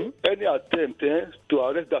 Okay. So any attempt to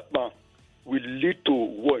arrest that man will lead to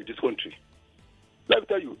war in this country. Let me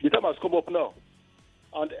tell you, the time has come up now,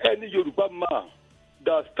 and any Yoruba man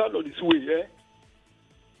that stand on his way,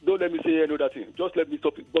 don't let me say any other thing. Just let me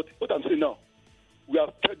stop it. But what I'm saying now, we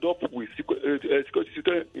are fed up with security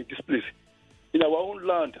situation in this place. In our own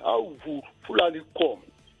land, how would Fulani come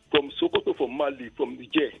from Sokoto, from Mali, from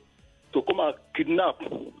Niger, to come and kidnap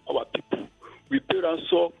our people? We pay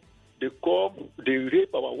ransom, they come, they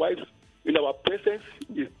rape our wives in our presence.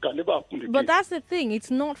 It can never happen again. But that's the thing. It's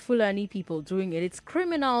not Fulani people doing it. It's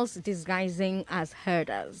criminals disguising as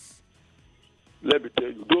herders. Let me tell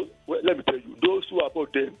you, those who are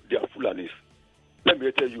about them, they are Fulanis. Let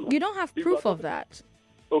me tell you. You don't have proof of that.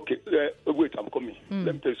 Okay, wait, I'm coming.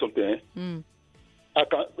 Let me tell you something.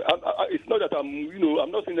 It's not that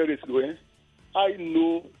I'm not saying that it's low. I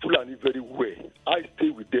know Fulani very well. I stay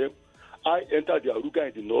with them. I enter the Aruga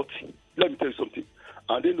in the north. Let me tell you something.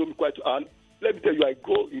 And they know me quite. And let me tell you, I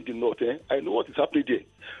go in the north. I know what is happening there.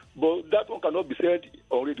 But that one cannot be said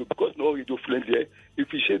on radio because no radio friendly.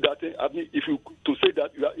 If you say that, if you are to say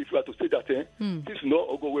that, this is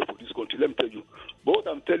not a good way for this country. Let me tell you. But what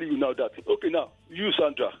I'm telling you now that, okay, now, you,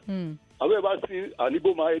 Sandra, have you ever seen an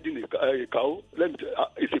Igbo man herding a cow? Let me tell you,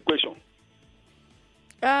 it's a question.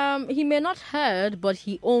 He may not herd, but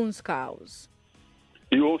he owns cows.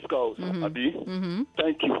 He owns cows, Abi.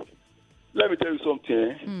 Thank you. Let me tell you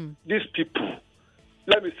something. These people,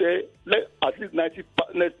 let me say, at least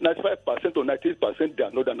 95% or 98% they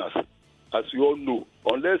are northerners, as you all know,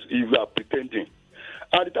 unless you are pretending.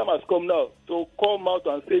 And the time has come now to come out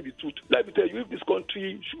and say the truth. Let me tell you, if this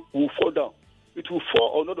country will fall down, it will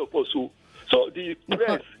fall on all of us. So the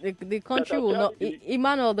press... The country will not...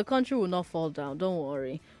 Emmanuel, the country will not fall down. Don't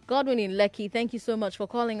worry. Godwin in Lekki, thank you so much for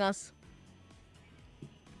calling us.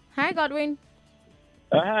 Hi, Godwin.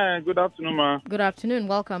 Hi, good afternoon, ma. Good afternoon.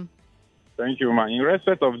 Welcome. Thank you, ma. In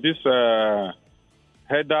respect of this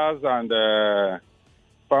headers and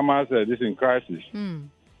farmers, this in crisis.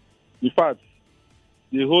 In fact,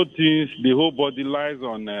 the whole body lies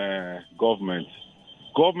on government.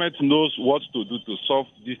 Government knows what to do to solve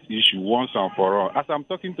this issue once and for all. As I'm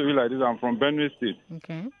talking to you like this, I'm from Benue State.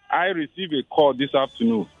 Okay. I received a call this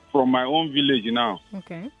afternoon from my own village now.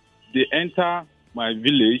 Okay. They enter my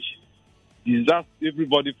village, disaster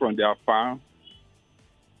everybody from their farm,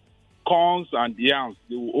 corns and yams.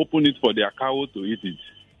 They will open it for their cow to eat it.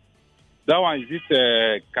 That one, is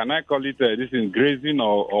it, can I call it this in grazing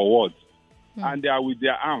or what? And they are with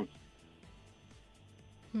their arms.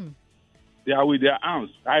 They are with their arms.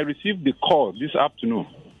 I received the call this afternoon.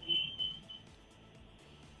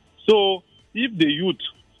 So if the youth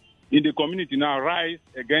in the community now rise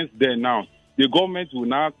against them now, the government will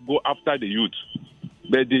now go after the youth.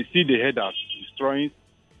 But they see the headers destroying,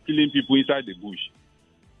 killing people inside the bush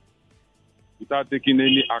without taking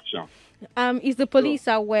any action. Is the police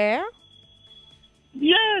aware?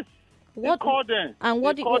 Yes. They call them. And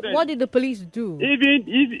what did the police do? Even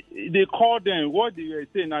if they call them, what they were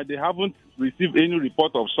saying now, they haven't received any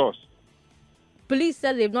report of source. Police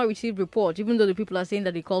said they've not received report, even though the people are saying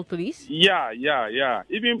that they called police? Yeah.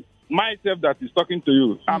 Even myself that is talking to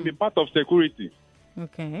you, I'm a part of security.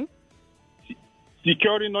 Okay.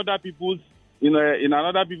 Securing other people's, in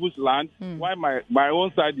another people's land, while my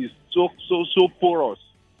own side is so porous.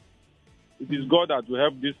 It is God that will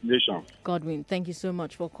help this nation. Godwin, thank you so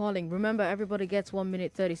much for calling. Remember, everybody gets 1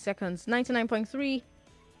 minute, 30 seconds. 99.3.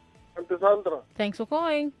 Auntie Sandra. Thanks for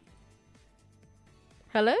calling.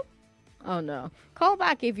 Hello? Oh, no. Call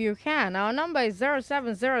back if you can. Our number is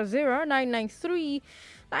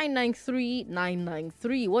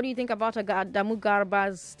 0700-993-993. What do you think about Adamu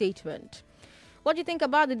Garba's statement? What do you think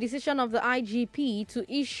about the decision of the IGP to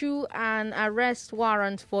issue an arrest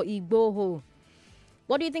warrant for Igboho?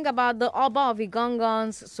 What do you think about the Oba of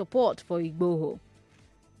Igangan's support for Igboho?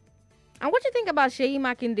 And what do you think about Sheyi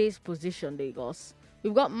Makinde's position, Lagos?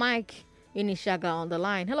 We've got Mike in Ishaga on the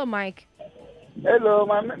line. Hello, Mike. Hello,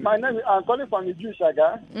 my name is, I'm calling from the Jewish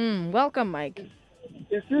Shaga. Welcome, Mike.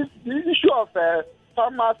 It's the issue of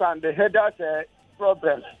farmers and the headers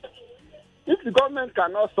problem. If the government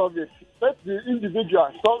cannot solve it, let the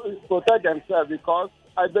individuals protect themselves, because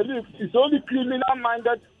I believe it's only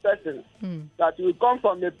criminal-minded person that will come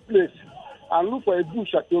from a place and look for a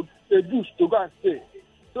bush to go and stay.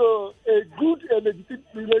 So a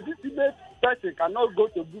legitimate person cannot go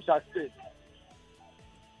to bush and stay.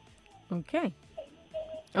 Okay.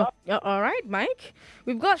 Oh, all right, Mike.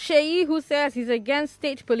 We've got Sheyi, who says he's against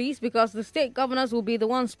state police because the state governors will be the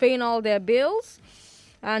ones paying all their bills.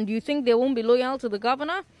 And you think they won't be loyal to the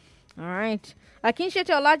governor? All right. Akinshete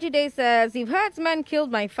Olajide says, if herdsmen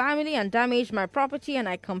killed my family and damaged my property and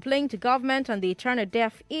I complain to government and they turn a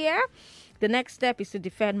deaf ear, the next step is to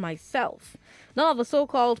defend myself. None of the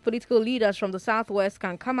so-called political leaders from the Southwest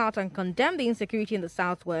can come out and condemn the insecurity in the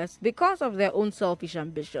Southwest because of their own selfish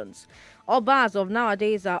ambitions. Obas of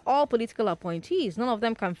nowadays are all political appointees. None of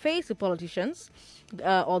them can face the politicians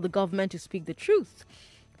or the government to speak the truth.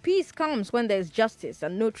 Peace comes when there's justice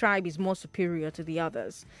and no tribe is more superior to the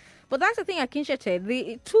others. But that's the thing, Akinshete.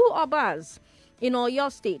 The two Obas in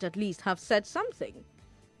Oyo State, at least, have said something.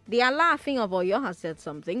 The Alaafin of Oyo has said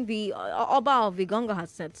something. The Oba of Igongo has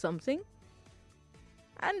said something.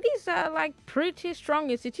 And these are like pretty strong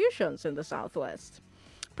institutions in the Southwest.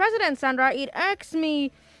 President Sandra, it irks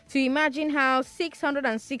me to imagine how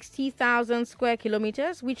 660,000 square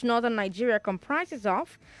kilometers, which northern Nigeria comprises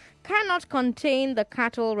of, cannot contain the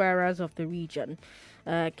cattle rearers of the region.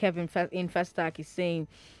 Kevin in Festac is saying,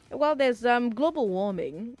 well, there's global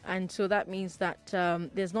warming, and so that means that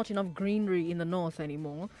there's not enough greenery in the north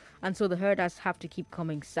anymore, and so the herders have to keep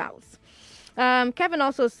coming south. Kevin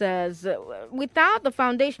also says, without the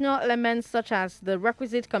foundational elements such as the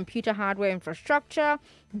requisite computer hardware infrastructure,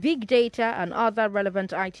 big data, and other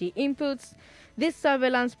relevant IT inputs, this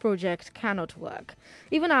surveillance project cannot work.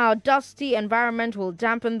 Even our dusty environment will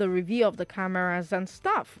dampen the review of the cameras and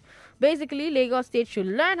stuff. Basically, Lagos State should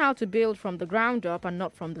learn how to build from the ground up and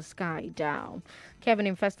not from the sky down. Kevin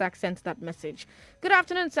in Festac sent that message. Good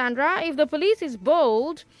afternoon, Sandra. If the police is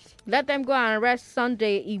bold, let them go and arrest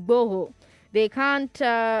Sunday Igboho. They can't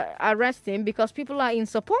arrest him because people are in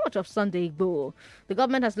support of Sunday Igboho. The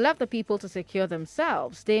government has left the people to secure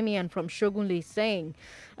themselves. Damien from Shogunle is saying.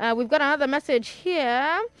 We've got another message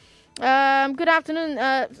here. Good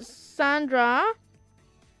afternoon, Sandra.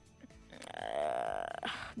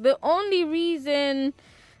 The only reason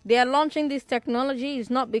they are launching this technology is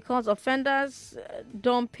not because offenders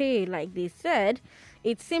don't pay, like they said.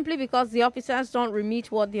 It's simply because the officers don't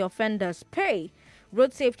remit what the offenders pay.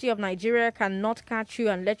 Road Safety of Nigeria cannot catch you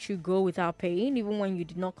and let you go without paying, even when you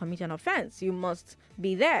did not commit an offense. You must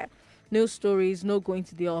be there. No stories, no going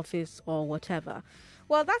to the office or whatever.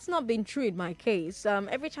 Well, that's not been true in my case.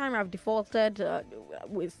 Every time I've defaulted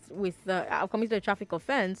I've committed a traffic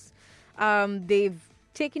offense, they've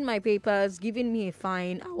taken my papers, given me a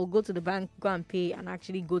fine. I will go to the bank, go and pay, and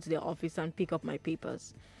actually go to their office and pick up my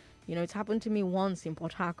papers. You know, it's happened to me once in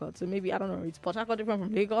Port Harcourt. So maybe, I don't know, it's Port Harcourt different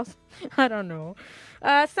from Lagos? I don't know.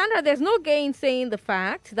 Sandra, there's no gain saying the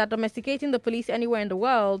fact that domesticating the police anywhere in the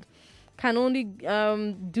world can only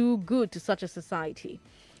do good to such a society.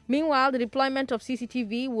 Meanwhile, the deployment of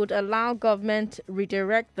CCTV would allow government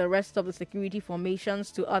redirect the rest of the security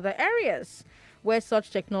formations to other areas where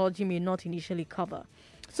such technology may not initially cover.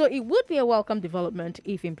 So it would be a welcome development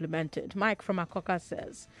if implemented. Mike from Akoka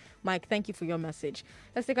says. Mike, thank you for your message.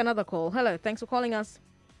 Let's take another call. Hello, thanks for calling us.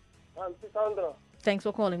 I'm Sandra. Thanks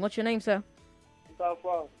for calling. What's your name, sir? Mr.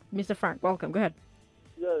 Frank. Mr. Frank, welcome. Go ahead.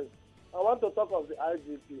 Yes. I want to talk of the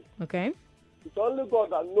IGP. Okay. It's only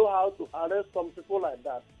God that knows how to arrest some people like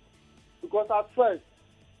that. Because at first,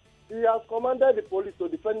 he has commanded the police to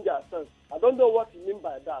defend themselves. I don't know what he means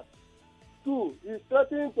by that. 2, he's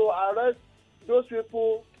threatening to arrest those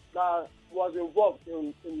people that was involved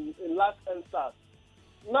in last EndSARS.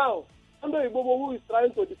 Now, under Igboho, who is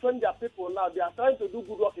trying to defend their people now, they are trying to do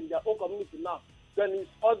good work in their own community now. Then he's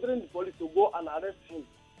ordering the police to go and arrest him.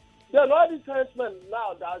 Then all these henchmen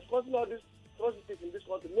now that are causing all these atrocities in this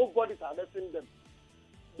country, nobody's arresting them.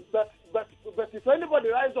 But if anybody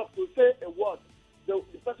rises up to say a word, the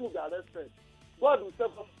person will be arrested. God will save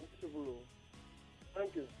us from evil.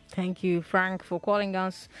 Thank you. Thank you, Frank, for calling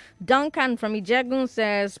us. Duncan from Ijegun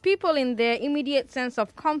says, people in their immediate sense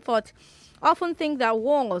of comfort often think that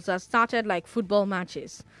wars are started like football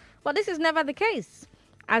matches. But this is never the case,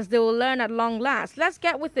 as they will learn at long last. Let's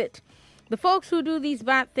get with it. The folks who do these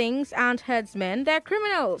bad things aren't herdsmen, they're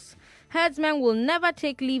criminals. Herdsmen will never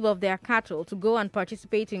take leave of their cattle to go and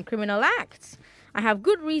participate in criminal acts. I have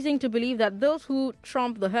good reason to believe that those who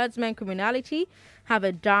trump the herdsmen criminality have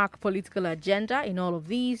a dark political agenda in all of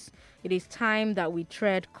these. It is time that we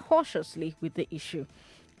tread cautiously with the issue.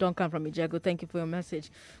 Duncan from Ijego, thank you for your message.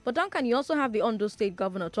 But Duncan, you also have the Ondo State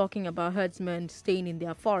governor talking about herdsmen staying in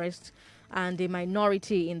their forests and a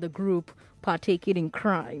minority in the group partaking in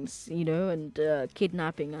crimes, and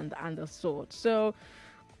kidnapping and the sort. So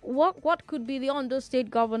what could be the Ondo State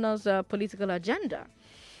governor's political agenda?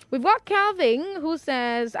 We've got Calvin who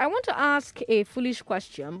says, I want to ask a foolish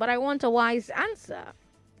question, but I want a wise answer.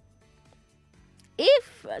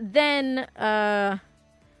 If then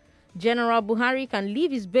General Buhari can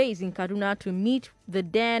leave his base in Kaduna to meet the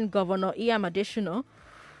then Governor Iyam Adesina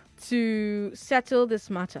to settle this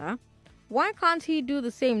matter, why can't he do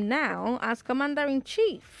the same now as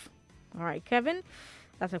Commander-in-Chief? All right, Kevin,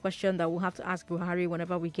 that's a question that we'll have to ask Buhari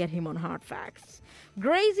whenever we get him on Hard Facts.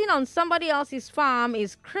 Grazing on somebody else's farm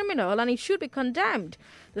is criminal and it should be condemned.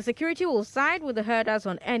 The security will side with the herders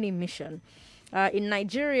on any mission. In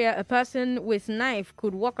Nigeria, a person with knife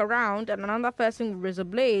could walk around and another person with razor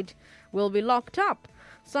blade will be locked up.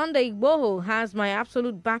 Sunday Igboho has my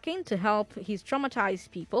absolute backing to help his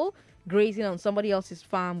traumatized people. Grazing on somebody else's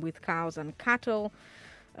farm with cows and cattle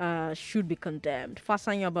should be condemned.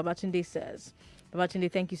 Fasanya Babatunde says. Babatunde,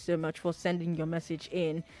 thank you so much for sending your message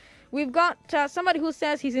in. We've got somebody who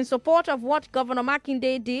says he's in support of what Governor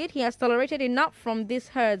Makinde did. He has tolerated enough from this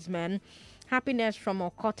herdsman. Happiness from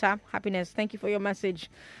Okota. Happiness, thank you for your message.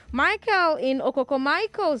 Michael in Okoko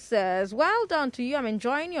Michael says, well done to you. I'm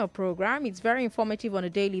enjoying your program. It's very informative on a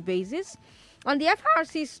daily basis. On the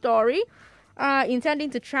FRC story, intending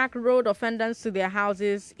to track road offenders to their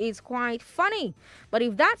houses is quite funny. But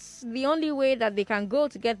if that's the only way that they can go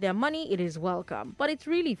to get their money, it is welcome. But it's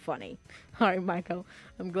really funny. All right, Michael,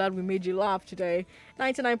 I'm glad we made you laugh today.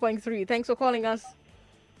 99.3, thanks for calling us.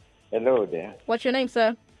 Hello there. What's your name,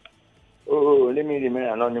 sir? Oh, let me remain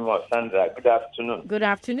anonymous. Sandra, good afternoon. Good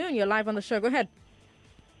afternoon. You're live on the show. Go ahead.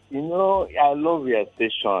 I love your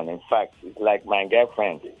station. In fact, it's like my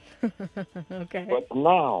girlfriend. Okay. But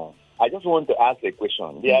now, I just want to ask a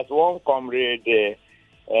question. There's one comrade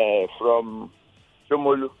from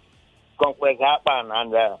Shomolu, Conquest Happen,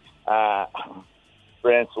 and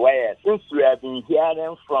Prince Wyatt. Since we have been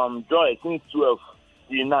hearing from Joy since 12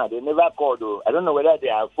 till now, they never called. Though. I don't know whether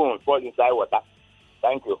their phone falls inside water.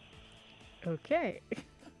 Thank you. Okay.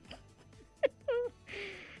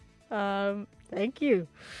 Thank you.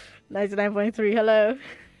 99.3, hello.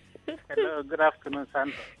 Hello, good afternoon,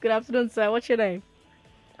 Sandra. Good afternoon, sir. What's your name?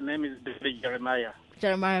 My name is David Jeremiah.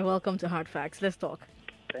 Jeremiah, welcome to Hard Facts. Let's talk.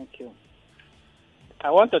 Thank you. I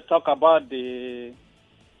want to talk about the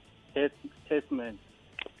statement.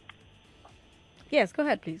 Yes, go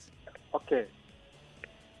ahead, please. Okay.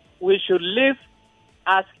 We should leave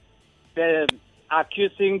as the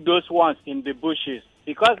accusing those ones in the bushes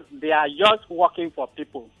because they are just working for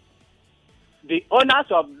people. The owners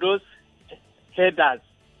of those headers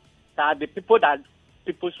are the people that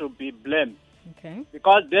people should be blamed. Okay.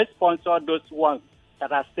 Because they sponsor those ones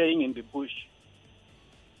that are staying in the bush.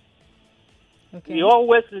 Okay. We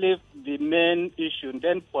always leave the main issue and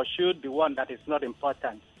then pursue the one that is not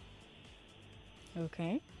important.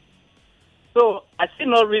 Okay. So I see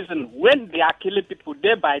no reason when they are killing people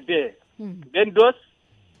day by day, then those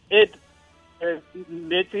 8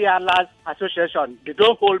 Native Allah's association, they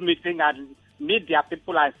don't hold meeting and meet their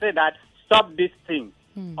people and say that stop this thing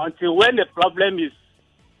until when the problem is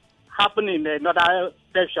happening in another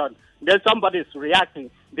section, then somebody is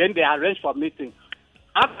reacting, then they arrange for meeting.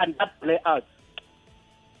 How can that play out?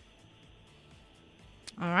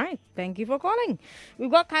 All right. Thank you for calling.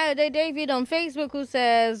 We've got Kayode David on Facebook who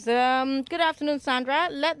says, good afternoon, Sandra.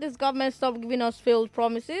 Let this government stop giving us failed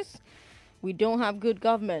promises. We don't have good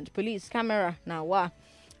government. Police, camera, now what?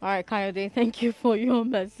 All right, Kayode, thank you for your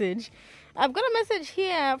message. I've got a message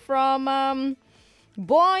here from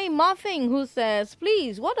Boy Muffing who says,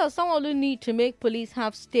 please, what does someone need to make police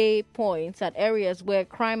have stay points at areas where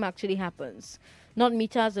crime actually happens, not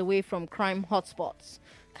meters away from crime hotspots?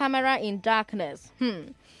 Camera in darkness.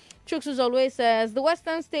 Chuksus always says, the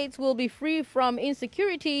Western states will be free from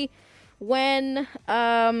insecurity when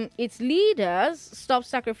its leaders stop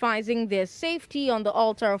sacrificing their safety on the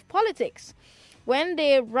altar of politics. When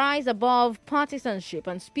they rise above partisanship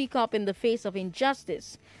and speak up in the face of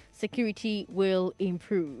injustice, security will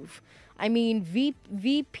improve. I mean,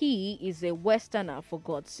 VP is a Westerner, for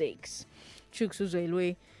God's sakes.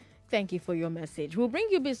 Chuksuzelwe, thank you for your message. We'll bring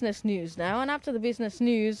you business news now, and after the business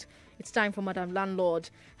news, it's time for Madam Landlord.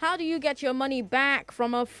 How do you get your money back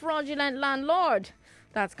from a fraudulent landlord?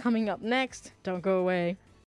 That's coming up next. Don't go away.